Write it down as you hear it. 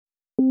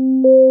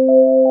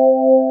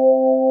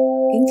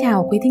Kính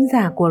chào quý thính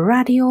giả của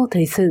Radio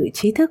Thời sự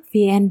Trí thức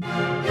VN.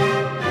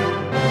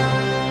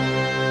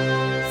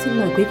 Xin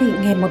mời quý vị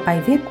nghe một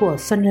bài viết của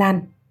Xuân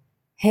Lan.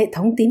 Hệ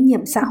thống tín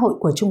nhiệm xã hội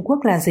của Trung Quốc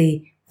là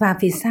gì và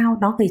vì sao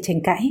nó gây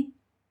tranh cãi?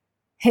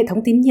 Hệ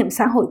thống tín nhiệm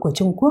xã hội của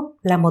Trung Quốc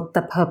là một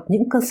tập hợp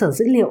những cơ sở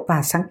dữ liệu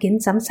và sáng kiến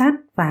giám sát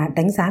và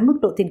đánh giá mức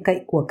độ tin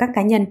cậy của các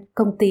cá nhân,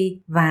 công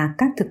ty và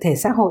các thực thể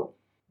xã hội.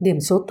 Điểm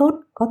số tốt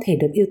có thể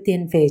được ưu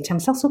tiên về chăm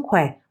sóc sức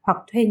khỏe hoặc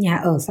thuê nhà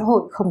ở xã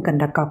hội không cần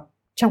đặt cọc,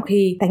 trong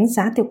khi đánh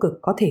giá tiêu cực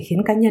có thể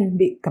khiến cá nhân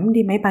bị cấm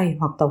đi máy bay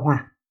hoặc tàu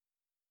hỏa.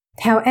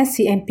 Theo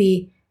SCMP,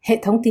 hệ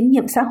thống tín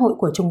nhiệm xã hội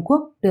của Trung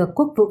Quốc được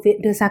Quốc vụ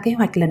viện đưa ra kế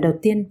hoạch lần đầu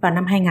tiên vào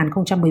năm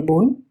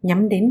 2014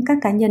 nhắm đến các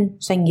cá nhân,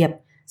 doanh nghiệp,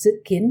 dự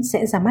kiến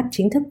sẽ ra mắt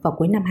chính thức vào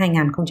cuối năm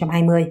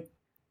 2020.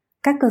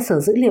 Các cơ sở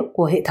dữ liệu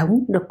của hệ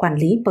thống được quản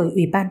lý bởi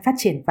Ủy ban Phát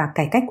triển và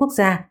Cải cách Quốc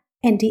gia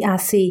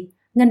NDRC,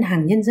 Ngân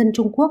hàng Nhân dân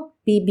Trung Quốc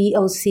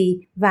PBOC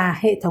và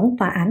hệ thống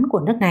tòa án của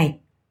nước này.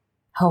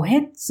 Hầu hết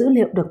dữ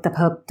liệu được tập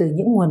hợp từ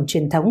những nguồn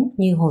truyền thống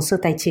như hồ sơ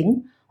tài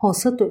chính, hồ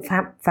sơ tội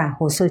phạm và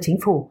hồ sơ chính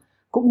phủ,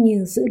 cũng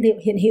như dữ liệu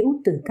hiện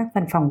hữu từ các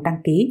văn phòng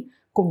đăng ký,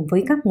 cùng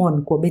với các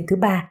nguồn của bên thứ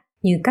ba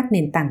như các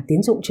nền tảng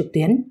tín dụng trực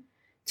tuyến.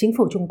 Chính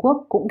phủ Trung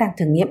Quốc cũng đang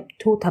thử nghiệm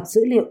thu thập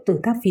dữ liệu từ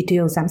các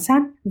video giám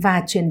sát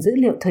và truyền dữ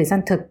liệu thời gian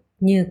thực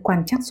như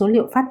quan trắc số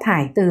liệu phát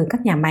thải từ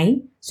các nhà máy,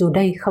 dù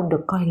đây không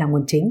được coi là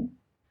nguồn chính.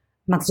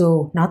 Mặc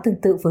dù nó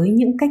tương tự với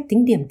những cách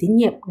tính điểm tín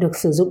nhiệm được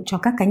sử dụng cho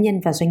các cá nhân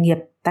và doanh nghiệp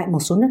tại một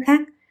số nước khác,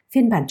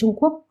 phiên bản Trung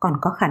Quốc còn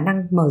có khả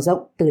năng mở rộng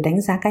từ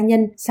đánh giá cá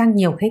nhân sang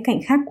nhiều khía cạnh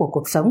khác của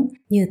cuộc sống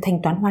như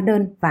thanh toán hóa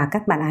đơn và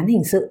các bản án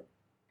hình sự.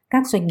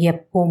 Các doanh nghiệp,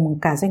 gồm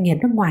cả doanh nghiệp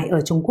nước ngoài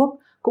ở Trung Quốc,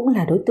 cũng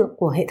là đối tượng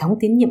của hệ thống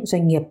tín nhiệm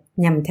doanh nghiệp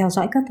nhằm theo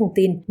dõi các thông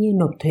tin như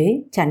nộp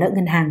thuế, trả nợ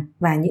ngân hàng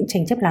và những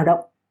tranh chấp lao động.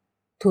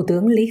 Thủ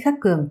tướng Lý Khắc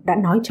Cường đã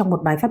nói trong một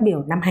bài phát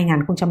biểu năm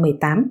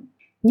 2018,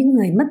 những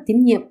người mất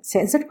tín nhiệm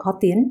sẽ rất khó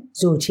tiến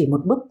dù chỉ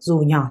một bước dù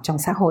nhỏ trong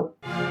xã hội.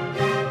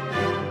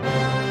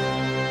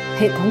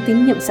 Hệ thống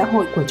tín nhiệm xã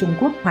hội của Trung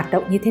Quốc hoạt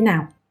động như thế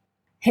nào?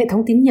 Hệ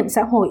thống tín nhiệm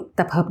xã hội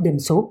tập hợp điểm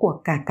số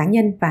của cả cá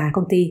nhân và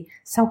công ty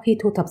sau khi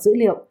thu thập dữ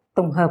liệu,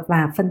 tổng hợp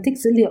và phân tích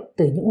dữ liệu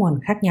từ những nguồn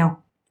khác nhau.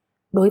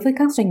 Đối với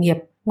các doanh nghiệp,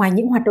 ngoài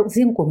những hoạt động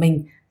riêng của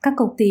mình, các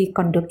công ty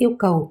còn được yêu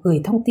cầu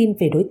gửi thông tin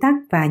về đối tác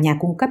và nhà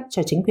cung cấp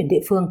cho chính quyền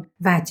địa phương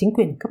và chính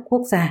quyền cấp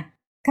quốc gia.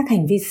 Các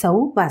hành vi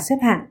xấu và xếp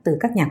hạng từ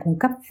các nhà cung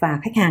cấp và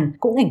khách hàng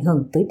cũng ảnh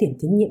hưởng tới điểm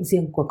tín nhiệm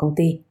riêng của công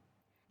ty.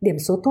 Điểm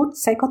số tốt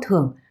sẽ có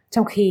thưởng,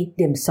 trong khi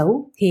điểm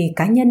xấu thì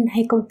cá nhân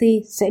hay công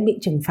ty sẽ bị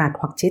trừng phạt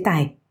hoặc chế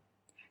tài.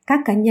 Các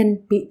cá nhân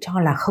bị cho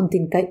là không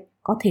tin cậy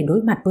có thể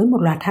đối mặt với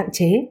một loạt hạn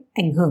chế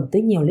ảnh hưởng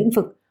tới nhiều lĩnh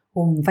vực,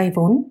 gồm vay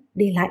vốn,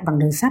 đi lại bằng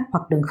đường sắt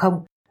hoặc đường không,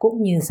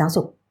 cũng như giáo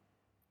dục.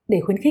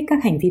 Để khuyến khích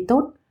các hành vi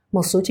tốt,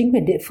 một số chính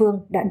quyền địa phương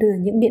đã đưa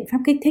những biện pháp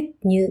kích thích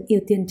như ưu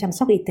tiên chăm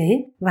sóc y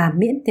tế và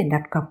miễn tiền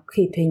đặt cọc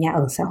khi thuê nhà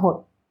ở xã hội.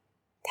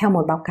 Theo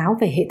một báo cáo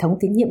về hệ thống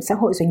tín nhiệm xã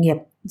hội doanh nghiệp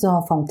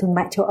do Phòng Thương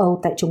mại châu Âu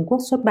tại Trung Quốc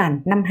xuất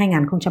bản năm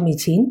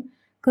 2019,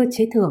 cơ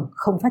chế thưởng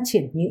không phát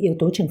triển như yếu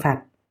tố trừng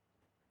phạt.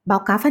 Báo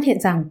cáo phát hiện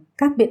rằng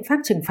các biện pháp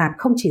trừng phạt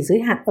không chỉ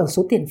giới hạn ở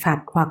số tiền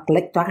phạt hoặc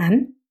lệnh tòa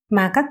án,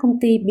 mà các công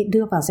ty bị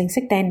đưa vào danh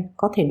sách đen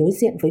có thể đối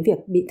diện với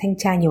việc bị thanh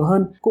tra nhiều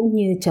hơn cũng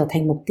như trở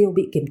thành mục tiêu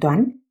bị kiểm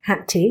toán, hạn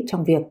chế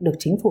trong việc được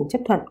chính phủ chấp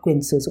thuận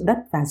quyền sử dụng đất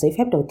và giấy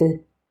phép đầu tư.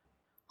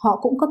 Họ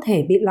cũng có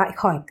thể bị loại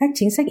khỏi các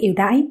chính sách ưu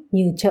đãi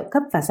như trợ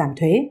cấp và giảm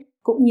thuế,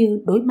 cũng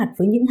như đối mặt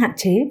với những hạn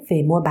chế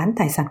về mua bán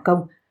tài sản công.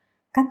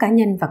 Các cá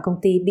nhân và công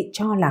ty bị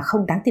cho là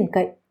không đáng tin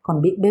cậy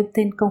còn bị bêu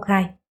tên công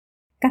khai.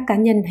 Các cá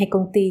nhân hay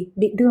công ty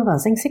bị đưa vào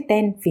danh sách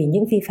đen vì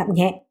những vi phạm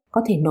nhẹ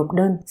có thể nộp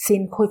đơn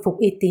xin khôi phục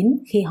uy tín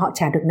khi họ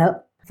trả được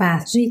nợ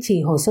và duy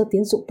trì hồ sơ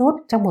tín dụng tốt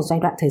trong một giai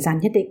đoạn thời gian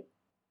nhất định.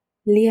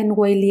 Lian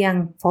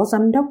Weiliang, Phó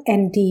Giám đốc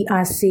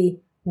NDRC,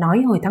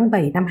 nói hồi tháng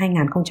 7 năm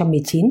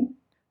 2019,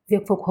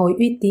 việc phục hồi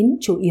uy tín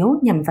chủ yếu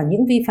nhằm vào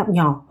những vi phạm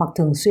nhỏ hoặc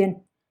thường xuyên.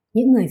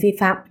 Những người vi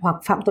phạm hoặc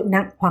phạm tội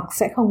nặng hoặc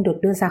sẽ không được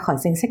đưa ra khỏi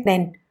danh sách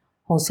đen.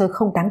 Hồ sơ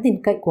không đáng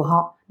tin cậy của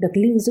họ được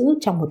lưu giữ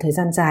trong một thời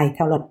gian dài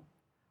theo luật.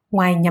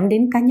 Ngoài nhắm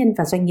đến cá nhân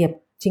và doanh nghiệp,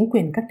 chính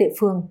quyền các địa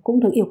phương cũng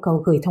được yêu cầu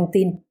gửi thông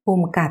tin gồm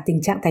cả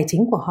tình trạng tài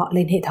chính của họ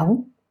lên hệ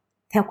thống.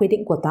 Theo quy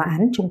định của Tòa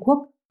án Trung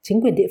Quốc,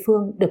 chính quyền địa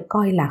phương được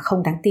coi là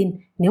không đáng tin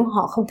nếu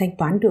họ không thanh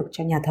toán được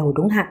cho nhà thầu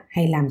đúng hạn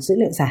hay làm dữ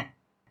liệu giả.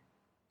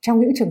 Trong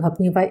những trường hợp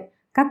như vậy,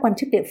 các quan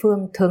chức địa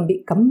phương thường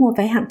bị cấm mua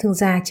vé hạng thương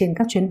gia trên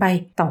các chuyến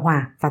bay, tàu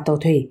hỏa và tàu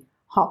thủy.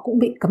 Họ cũng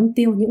bị cấm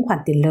tiêu những khoản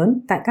tiền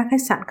lớn tại các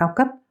khách sạn cao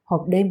cấp,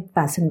 hộp đêm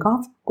và sân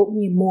golf, cũng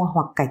như mua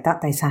hoặc cải tạo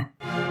tài sản.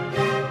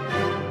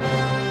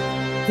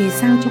 Vì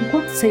sao Trung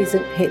Quốc xây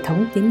dựng hệ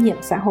thống tín nhiệm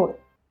xã hội?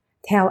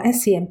 Theo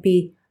SCMP,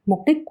 mục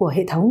đích của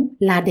hệ thống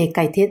là để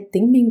cải thiện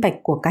tính minh bạch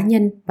của cá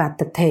nhân và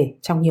tập thể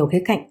trong nhiều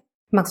khía cạnh,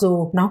 mặc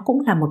dù nó cũng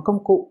là một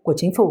công cụ của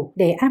chính phủ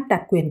để áp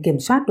đặt quyền kiểm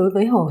soát đối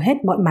với hầu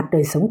hết mọi mặt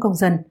đời sống công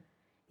dân.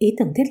 Ý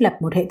tưởng thiết lập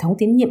một hệ thống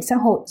tín nhiệm xã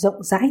hội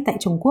rộng rãi tại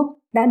Trung Quốc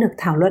đã được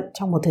thảo luận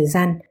trong một thời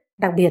gian,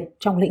 đặc biệt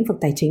trong lĩnh vực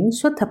tài chính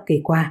suốt thập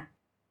kỷ qua.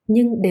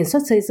 Nhưng đề xuất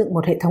xây dựng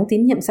một hệ thống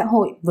tín nhiệm xã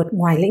hội vượt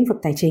ngoài lĩnh vực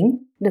tài chính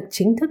được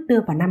chính thức đưa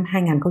vào năm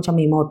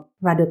 2011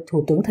 và được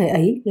Thủ tướng thời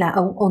ấy là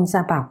ông On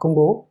Gia Bảo công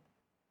bố.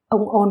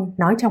 Ông On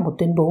nói trong một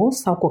tuyên bố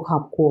sau cuộc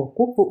họp của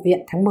Quốc vụ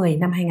viện tháng 10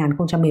 năm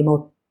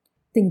 2011,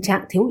 tình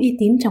trạng thiếu uy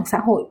tín trong xã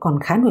hội còn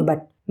khá nổi bật,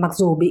 mặc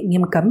dù bị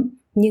nghiêm cấm,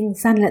 nhưng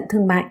gian lận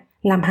thương mại,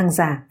 làm hàng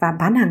giả và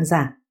bán hàng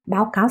giả,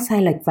 báo cáo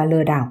sai lệch và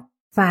lừa đảo,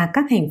 và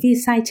các hành vi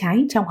sai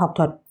trái trong học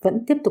thuật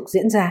vẫn tiếp tục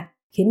diễn ra,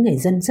 khiến người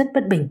dân rất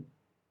bất bình.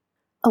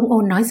 Ông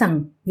On nói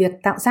rằng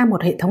việc tạo ra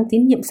một hệ thống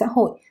tín nhiệm xã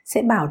hội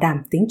sẽ bảo đảm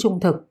tính trung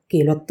thực,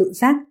 kỷ luật tự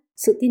giác,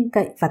 sự tin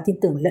cậy và tin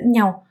tưởng lẫn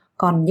nhau,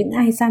 còn những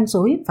ai gian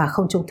dối và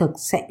không trung thực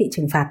sẽ bị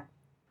trừng phạt.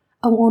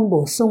 Ông On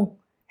bổ sung,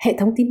 hệ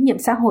thống tín nhiệm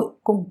xã hội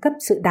cung cấp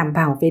sự đảm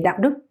bảo về đạo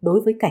đức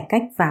đối với cải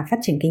cách và phát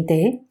triển kinh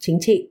tế, chính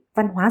trị,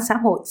 văn hóa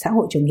xã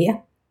hội chủ nghĩa.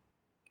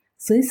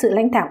 Dưới sự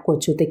lãnh đạo của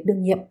Chủ tịch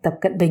đương nhiệm Tập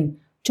Cận Bình,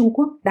 Trung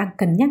Quốc đang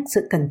cân nhắc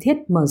sự cần thiết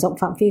mở rộng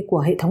phạm vi của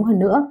hệ thống hơn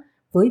nữa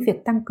với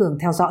việc tăng cường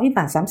theo dõi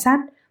và giám sát,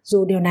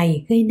 dù điều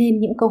này gây nên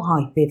những câu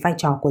hỏi về vai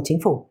trò của chính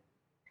phủ.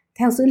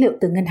 Theo dữ liệu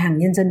từ Ngân hàng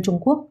Nhân dân Trung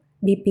Quốc,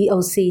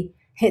 BPOC,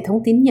 hệ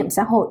thống tín nhiệm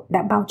xã hội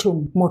đã bao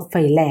trùm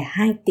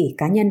 1,02 tỷ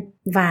cá nhân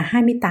và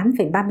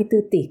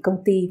 28,34 tỷ công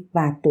ty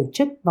và tổ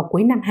chức vào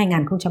cuối năm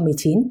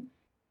 2019.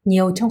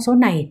 Nhiều trong số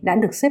này đã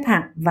được xếp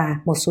hạng và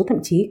một số thậm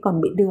chí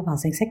còn bị đưa vào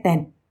danh sách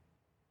đen.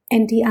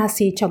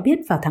 NDRC cho biết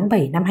vào tháng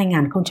 7 năm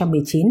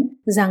 2019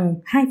 rằng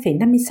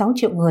 2,56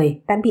 triệu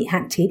người đã bị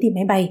hạn chế đi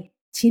máy bay,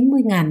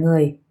 90.000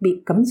 người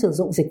bị cấm sử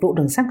dụng dịch vụ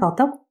đường sắt cao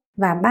tốc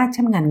và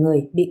 300.000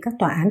 người bị các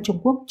tòa án Trung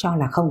Quốc cho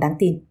là không đáng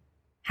tin.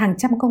 Hàng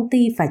trăm công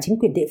ty và chính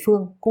quyền địa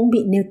phương cũng bị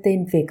nêu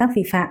tên về các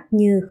vi phạm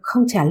như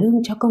không trả lương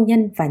cho công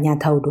nhân và nhà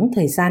thầu đúng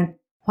thời gian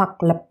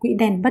hoặc lập quỹ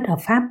đen bất hợp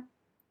pháp.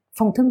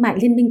 Phòng Thương mại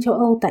Liên minh châu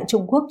Âu tại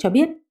Trung Quốc cho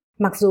biết,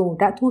 mặc dù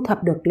đã thu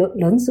thập được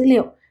lượng lớn dữ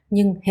liệu,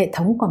 nhưng hệ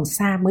thống còn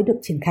xa mới được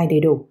triển khai đầy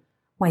đủ.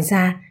 Ngoài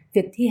ra,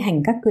 việc thi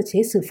hành các cơ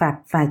chế xử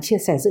phạt và chia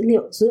sẻ dữ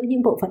liệu giữa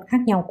những bộ phận khác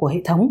nhau của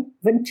hệ thống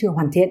vẫn chưa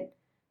hoàn thiện.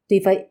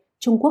 Tuy vậy,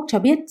 Trung Quốc cho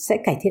biết sẽ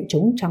cải thiện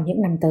chúng trong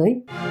những năm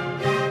tới.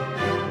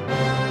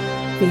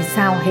 Vì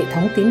sao hệ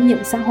thống tín nhiệm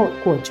xã hội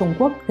của Trung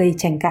Quốc gây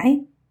tranh cãi?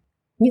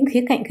 Những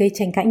khía cạnh gây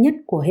tranh cãi nhất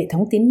của hệ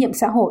thống tín nhiệm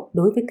xã hội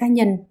đối với cá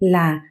nhân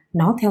là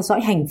nó theo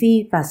dõi hành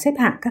vi và xếp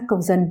hạng các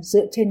công dân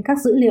dựa trên các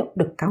dữ liệu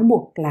được cáo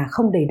buộc là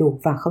không đầy đủ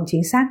và không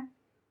chính xác.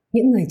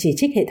 Những người chỉ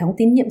trích hệ thống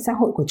tín nhiệm xã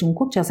hội của Trung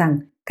Quốc cho rằng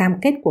cam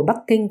kết của Bắc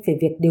Kinh về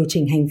việc điều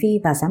chỉnh hành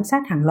vi và giám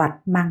sát hàng loạt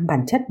mang bản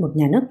chất một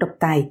nhà nước độc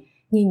tài,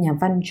 như nhà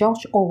văn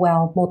George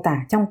Orwell mô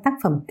tả trong tác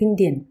phẩm kinh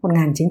điển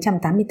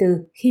 1984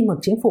 khi một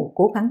chính phủ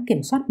cố gắng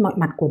kiểm soát mọi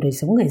mặt của đời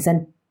sống người dân.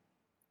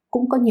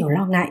 Cũng có nhiều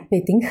lo ngại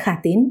về tính khả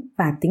tín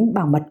và tính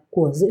bảo mật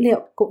của dữ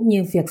liệu cũng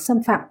như việc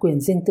xâm phạm quyền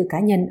riêng tư cá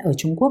nhân ở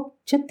Trung Quốc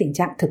trước tình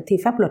trạng thực thi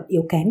pháp luật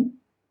yếu kém.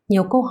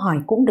 Nhiều câu hỏi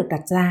cũng được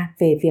đặt ra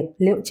về việc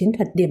liệu chiến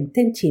thuật điểm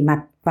tên chỉ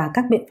mặt và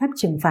các biện pháp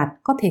trừng phạt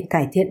có thể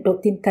cải thiện độ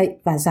tin cậy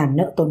và giảm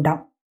nợ tồn đọng,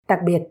 đặc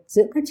biệt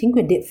giữa các chính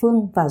quyền địa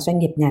phương và doanh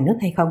nghiệp nhà nước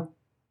hay không.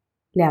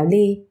 Liao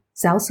Li,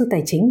 giáo sư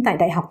tài chính tại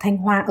Đại học Thanh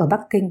Hoa ở Bắc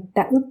Kinh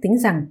đã ước tính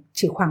rằng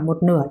chỉ khoảng một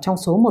nửa trong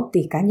số 1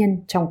 tỷ cá nhân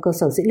trong cơ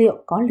sở dữ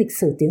liệu có lịch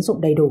sử tín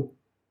dụng đầy đủ.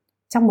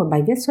 Trong một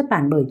bài viết xuất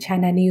bản bởi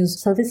China News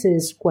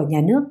Services của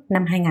nhà nước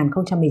năm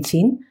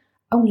 2019,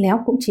 ông Léo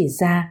cũng chỉ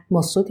ra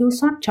một số thiếu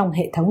sót trong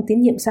hệ thống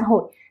tín nhiệm xã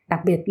hội, đặc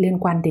biệt liên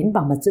quan đến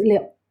bảo mật dữ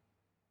liệu.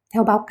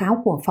 Theo báo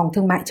cáo của Phòng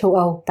Thương mại châu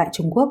Âu tại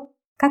Trung Quốc,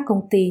 các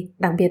công ty,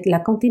 đặc biệt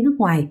là công ty nước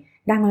ngoài,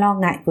 đang lo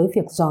ngại với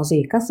việc rò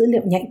rỉ các dữ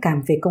liệu nhạy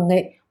cảm về công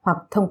nghệ hoặc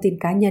thông tin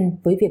cá nhân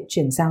với việc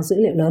chuyển giao dữ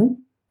liệu lớn.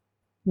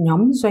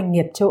 Nhóm doanh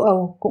nghiệp châu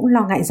Âu cũng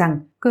lo ngại rằng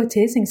cơ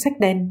chế danh sách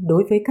đen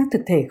đối với các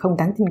thực thể không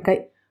đáng tin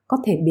cậy có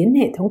thể biến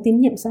hệ thống tín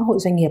nhiệm xã hội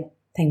doanh nghiệp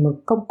thành một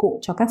công cụ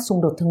cho các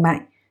xung đột thương mại,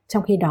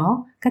 trong khi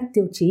đó các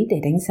tiêu chí để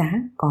đánh giá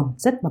còn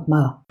rất mập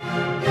mờ.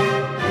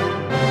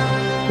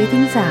 Quý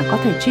thính giả có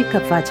thể truy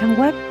cập vào trang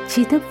web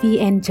tri thức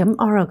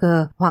vn.org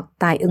hoặc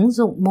tải ứng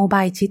dụng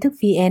mobile tri thức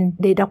VN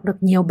để đọc được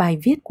nhiều bài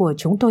viết của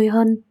chúng tôi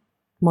hơn.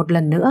 Một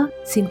lần nữa,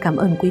 xin cảm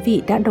ơn quý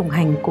vị đã đồng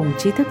hành cùng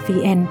Tri thức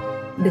VN.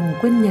 Đừng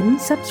quên nhấn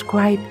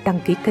subscribe, đăng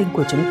ký kênh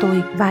của chúng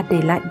tôi và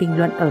để lại bình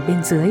luận ở bên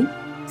dưới.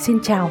 Xin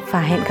chào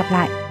và hẹn gặp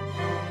lại!